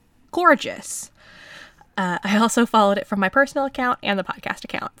freaking gorgeous. I also followed it from my personal account and the podcast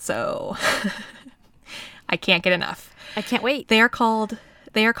account, so I can't get enough. I can't wait. They are called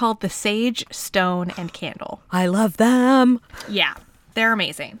the Sage, Stone, and Candle. I love them. Yeah, they're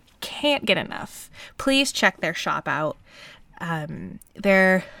amazing. Can't get enough. Please check their shop out.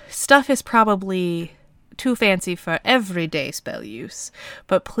 Their stuff is probably too fancy for everyday spell use,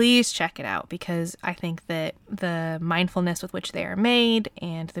 but please check it out because I think that the mindfulness with which they are made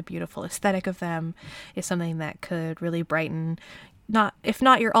and the beautiful aesthetic of them is something that could really brighten, if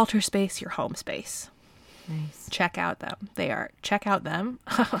not your altar space, your home space. Nice. Check out them. Check out them.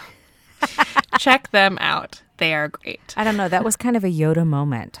 Check them out. They are great. I don't know. That was kind of a Yoda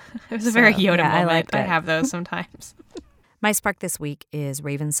moment. It was a very Yoda yeah, I moment. liked I it. have those sometimes. My spark this week is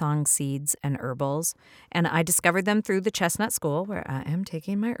Ravensong Seeds and Herbals, and I discovered them through the Chestnut School, where I am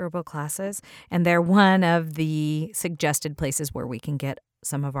taking my herbal classes, and they're one of the suggested places where we can get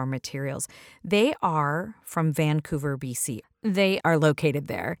some of our materials. They are from Vancouver, BC. They are located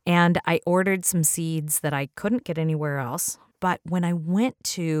there, and I ordered some seeds that I couldn't get anywhere else, but when I went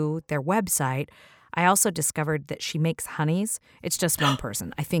to their website, I also discovered that she makes honeys. It's just one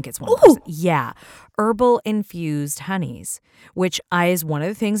person. I think it's one person. Yeah. Herbal infused honeys, which is one of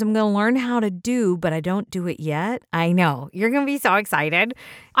the things I'm going to learn how to do, but I don't do it yet. I know. You're going to be so excited.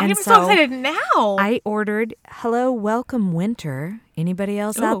 I And am so excited now. I ordered Hello, Welcome Winter. Anybody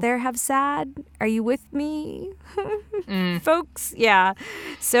else out there have sad? Are you with me? Folks? Yeah.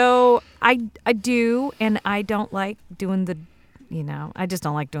 So I do, and I don't like doing I just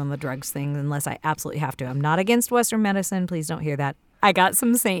don't like doing the drugs thing unless I absolutely have to. I'm not against Western medicine. Please don't hear that. I got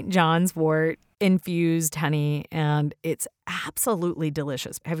some St. John's wort infused honey, and it's absolutely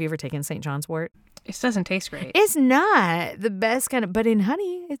delicious. Have you ever taken St. John's wort? It doesn't taste great. It's not the best kind of, but in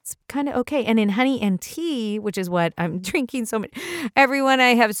honey, it's kind of okay. And in honey and tea, which is what I'm drinking so much. Everyone, I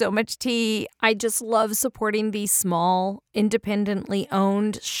have so much tea. I just love supporting these small, independently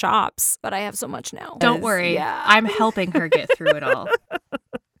owned shops, but I have so much now. Don't worry. Yeah. I'm helping her get through it all.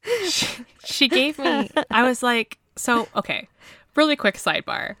 She gave me, I was like, okay, really quick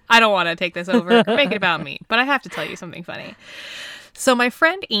sidebar. I don't want to take this over or make it about me, but I have to tell you something funny. So my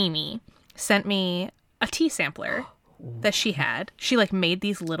friend Amy sent me a tea sampler that she had. She made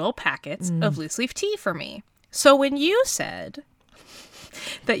these little packets of loose leaf tea for me. So when you said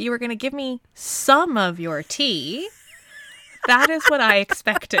that you were going to give me some of your tea, that is what I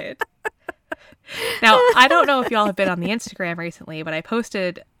expected. Now, I don't know if y'all have been on the Instagram recently, but I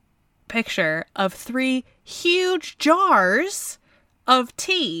posted a picture of 3 huge jars of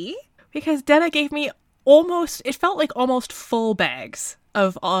tea because Denna gave me it felt like almost full bags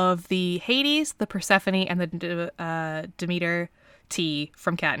of the Hades, the Persephone, and the Demeter tea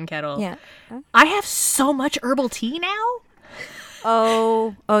from Cat and Kettle. Yeah. I have so much herbal tea now.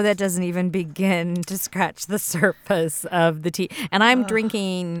 Oh, that doesn't even begin to scratch the surface of the tea. And I'm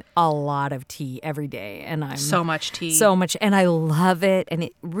drinking a lot of tea every day, and I'm So much tea. so much, and I love it, and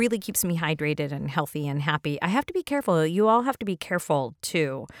it really keeps me hydrated and healthy and happy. I have to be careful. You all have to be careful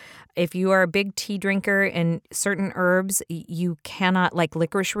too. If you are a big tea drinker and certain herbs, you cannot, like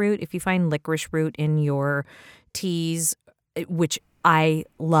licorice root. If you find licorice root in your teas, which I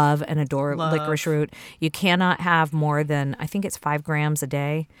love and adore licorice root. You cannot have more than, I think it's 5 grams a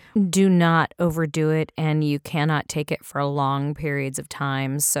day. Do not overdo it, and you cannot take it for long periods of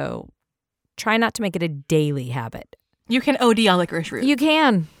time. So try not to make it a daily habit. You can OD on licorice root. You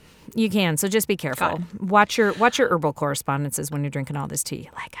can. You can. So just be careful. Watch your herbal correspondences when you're drinking all this tea.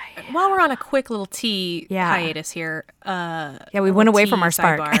 Like While we're on a quick little tea hiatus here. We went away from our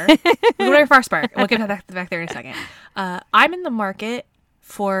spark. We went away from our spark. We'll get back there in a second. I'm in the market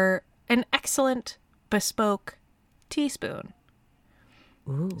for an excellent bespoke teaspoon.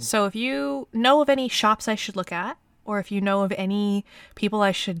 Ooh. So if you know of any shops I should look at, or if you know of any people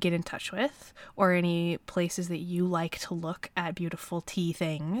I should get in touch with, or any places that you like to look at beautiful tea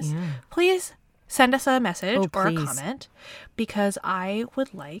things, please send us a message or a comment, because I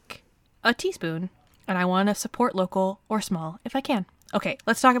would like a teaspoon and I want to support local or small if I can. Okay,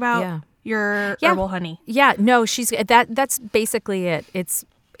 let's talk about your herbal honey. Yeah, no, that's basically it. It's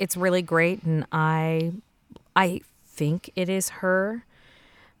really great, and I think it is her.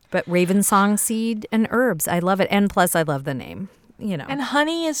 But Raven Song Seed and Herbs. I love it. And plus, I love the name, you know. And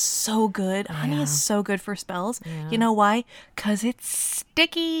honey is so good. Honey is so good for spells. Yeah. You know why? Because it's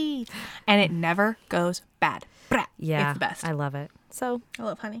sticky. And it never goes bad. Yeah. It's the best. I love it. So I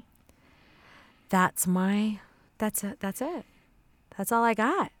love honey. That's it. That's all I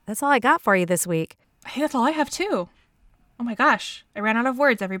got. That's all I got for you this week. I think that's all I have, too. Oh, my gosh. I ran out of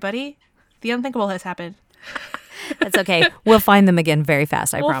words, everybody. The unthinkable has happened. That's okay. We'll find them again very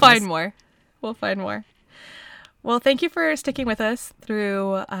fast, I promise. We'll find more. Well, thank you for sticking with us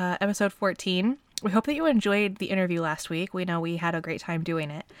through episode 14. We hope that you enjoyed the interview last week. We know we had a great time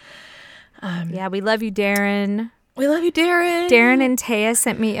doing it. We love you, Darren. We love you, Darren. Darren and Taya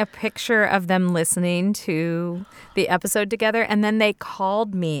sent me a picture of them listening to the episode together, and then they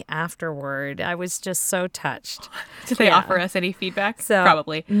called me afterward. I was just so touched. Did they offer us any feedback?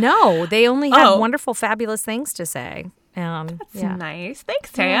 Probably. No, they only had wonderful, fabulous things to say. That's nice.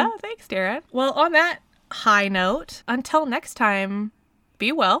 Thanks, Taya. Thanks, Darren. Well, on that high note, until next time,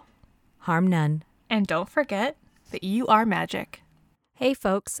 be well. Harm none. And don't forget that you are magic. Hey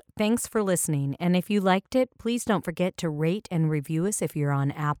folks, thanks for listening. And if you liked it, please don't forget to rate and review us if you're on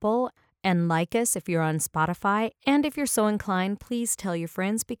Apple, and like us if you're on Spotify. And if you're so inclined, please tell your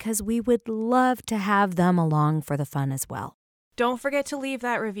friends, because we would love to have them along for the fun as well. Don't forget to leave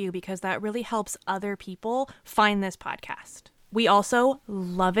that review, because that really helps other people find this podcast. We also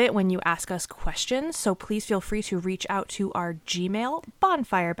love it when you ask us questions, so please feel free to reach out to our Gmail,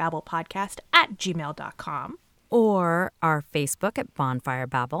 bonfirebabblepodcast@gmail.com. Or our Facebook at Bonfire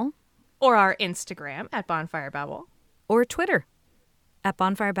Babble. Or our Instagram at Bonfire Babble. Or Twitter at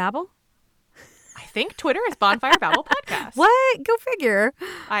Bonfire Babble. I think Twitter is Bonfire Babble Podcast. What? Go figure.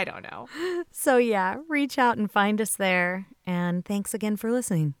 I don't know. So reach out and find us there. And thanks again for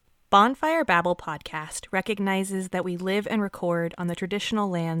listening. Bonfire Babble Podcast recognizes that we live and record on the traditional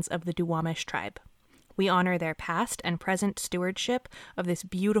lands of the Duwamish tribe. We honor their past and present stewardship of this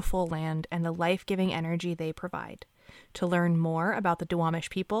beautiful land and the life-giving energy they provide. To learn more about the Duwamish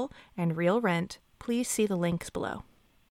people and Real Rent, please see the links below.